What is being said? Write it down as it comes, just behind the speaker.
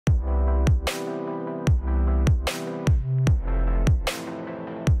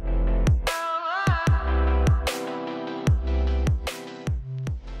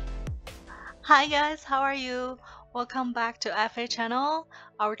Hi guys, how are you? Welcome back to FA channel.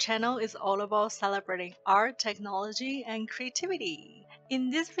 Our channel is all about celebrating art, technology, and creativity. In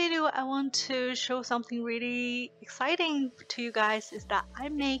this video, I want to show something really exciting to you guys is that I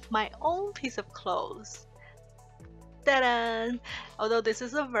make my own piece of clothes. Ta-da! Although this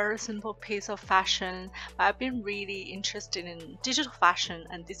is a very simple piece of fashion, but I've been really interested in digital fashion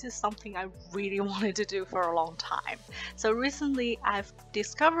and this is something I really wanted to do for a long time. So recently I've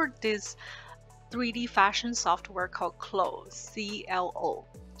discovered this 3D fashion software called CLO, C-L-O,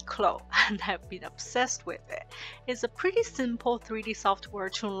 CLO, and I've been obsessed with it. It's a pretty simple 3D software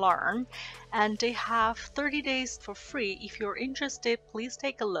to learn, and they have 30 days for free. If you're interested, please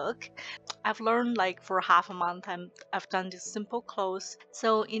take a look. I've learned like for half a month and I've done this simple clothes.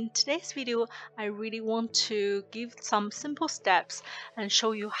 So in today's video, I really want to give some simple steps and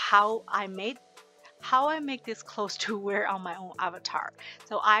show you how I make this clothes to wear on my own avatar.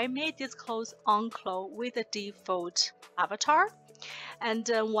 So I made this clothes on CLO with a default avatar, and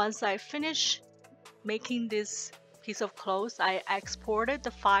once I finish making this piece of clothes, I exported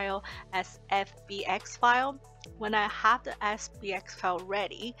the file as FBX file. When I have the SBX file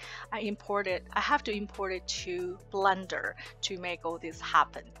ready, I have to import it to Blender to make all this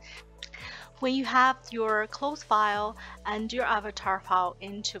happen. When you have your clothes file and your avatar file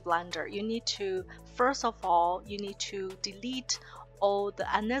into Blender, you need to, first of all, you need to delete all the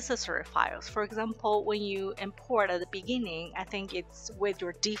unnecessary files. For example, when you import at the beginning, I think it's with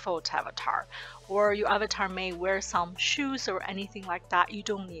your default avatar, or your avatar may wear some shoes or anything like that. You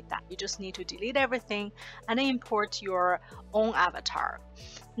don't need that. You just need to delete everything and then import your own avatar.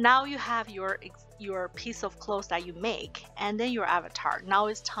 Now you have your piece of clothes that you make and then your avatar. Now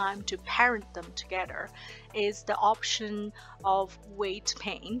it's time to parent them together. Is the option of weight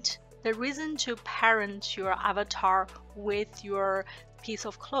paint. The reason to parent your avatar with your piece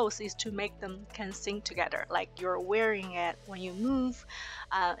of clothes is to make them can sync together, like you're wearing it when you move,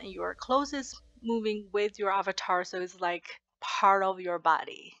 and your clothes is moving with your avatar, so it's like part of your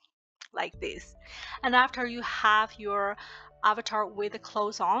body, like this. And after you have your avatar with the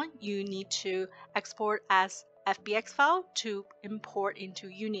clothes on, you need to export as FBX file to import into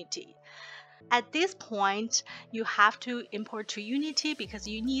Unity. At this point, you have to import to Unity because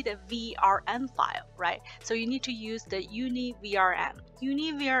you need a VRM file, right? So you need to use the UniVRM.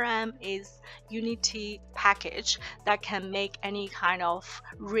 UniVRM is Unity package that can make any kind of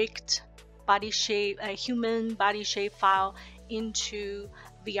rigged body shape, a human body shape file into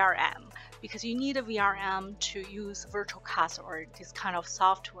VRM, because you need a VRM to use virtual cast or this kind of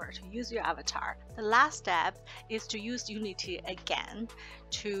software to use your avatar. The last step is to use Unity again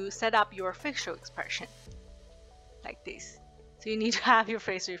to set up your facial expression, like this. So you need to have your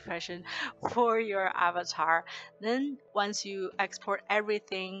facial expression for your avatar. Then once you export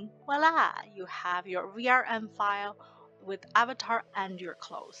everything, voila, you have your VRM file with avatar and your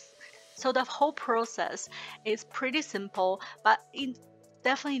clothes. So the whole process is pretty simple, but it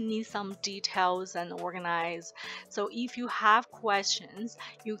definitely needs some details and organize. So if you have questions,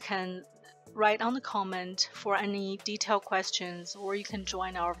 you can write on the comment for any detailed questions, or you can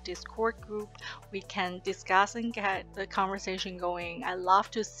join our Discord group. We can discuss and get the conversation going. I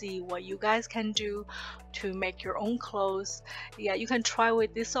love to see what you guys can do to make your own clothes. Yeah, you can try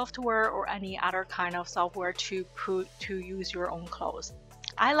with this software or any other kind of software to use your own clothes.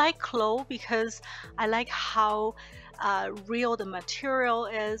 I like CLO because I like how real the material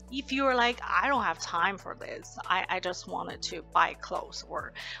is. If you're like, I don't have time for this, I just wanted to buy clothes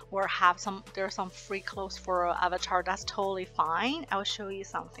or have there's some free clothes for avatar, that's totally fine. I'll show you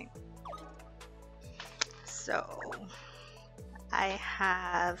something. So I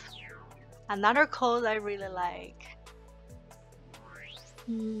have another clothes I really like.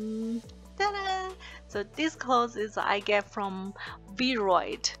 Ta-da! So this clothes is I get from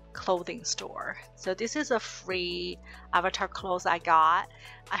VRoid clothing store. So this is a free avatar clothes I got.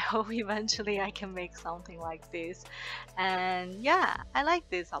 I hope eventually I can make something like this. And yeah, I like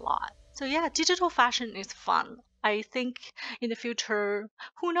this a lot. So yeah, digital fashion is fun. I think in the future,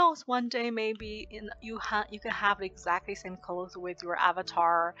 who knows, one day maybe you can have exactly same clothes with your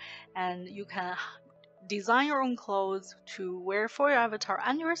avatar, and you can design your own clothes to wear for your avatar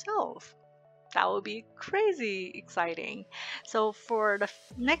and yourself. That would be crazy exciting. So for the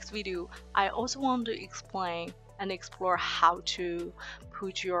next video, I also want to explain and explore how to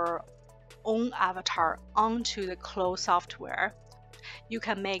put your own avatar onto the CLO software. You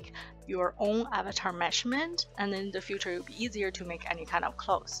can make your own avatar measurement, and in the future it will be easier to make any kind of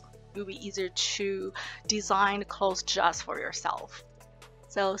clothes. It will be easier to design clothes just for yourself.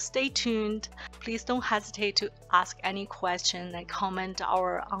 So stay tuned. please don't hesitate to ask any question and comment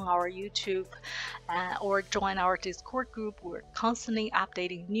on our YouTube or join our Discord group. We're constantly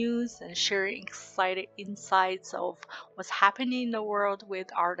updating news and sharing exciting insights of what's happening in the world with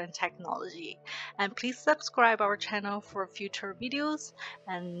art and technology. And please subscribe our channel for future videos.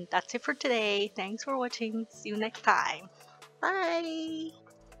 And that's it for today. Thanks for watching. See you next time. Bye.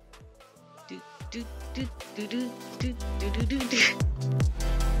 Do, do, do, do, do, do, do, do, do.